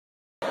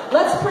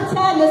Let's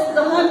pretend this is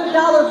a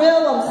 $100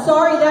 bill. I'm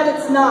sorry that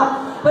it's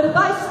not. But if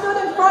I stood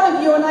in front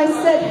of you and I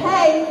said,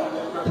 hey,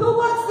 who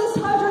wants this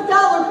 $100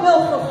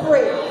 bill for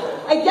free?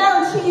 I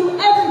guarantee you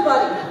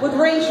everybody would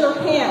raise your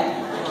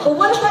hand. But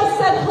what if I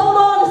said, hold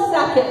on a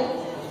second,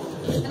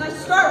 and I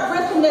start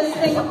ripping this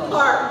thing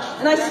apart,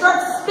 and I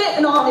start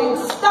spitting on it,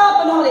 and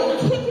stomping on it,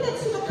 and kicking it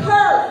to the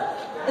curb,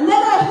 and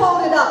then I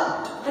hold it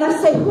up, and I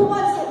say, who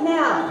wants it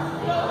now?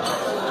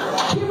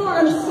 People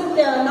are going to sit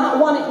there and not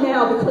want it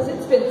now because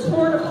it's been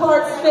torn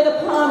apart, spit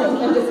upon,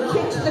 and just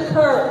kicked to the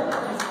curb.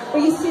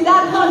 But you see,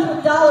 that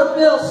 $100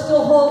 bill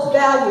still holds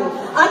value.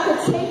 I could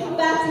take it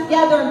back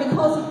together, and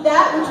because of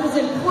that which was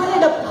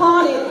imprinted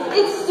upon it,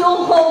 it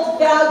still holds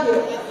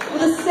value.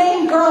 Well, the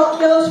same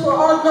goes for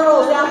our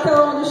girls out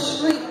there on the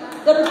street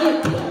that are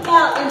being picked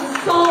out and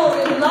sold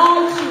and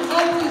lied to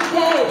every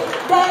day.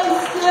 They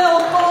still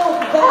hold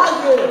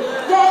value.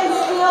 They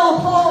still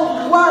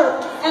hold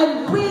worth.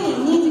 And we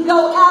need to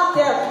go out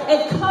there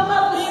and come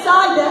up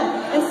beside them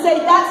and say,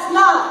 that's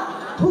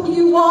not who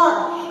you are.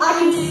 I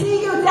can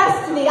see your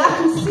destiny. I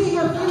can see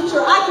your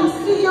future. I can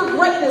see your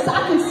greatness.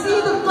 I can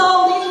see the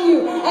glow in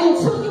you. And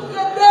until you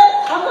get there,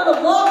 I'm going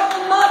to walk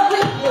in the mud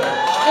with you.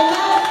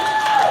 Amen.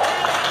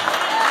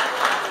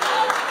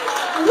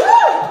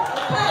 Woo!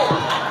 Okay.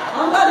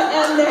 I'm going to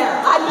end there.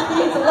 I just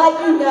need to let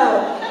you know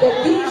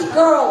that these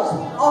girls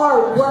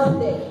are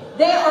worth it.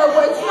 They are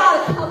worth, it's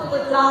not a couple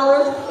of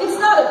dollars. It's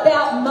not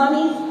about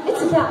money.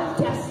 It's about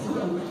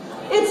destiny.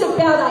 It's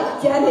about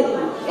identity.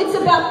 It's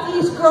about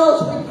these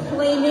girls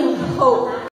reclaiming hope.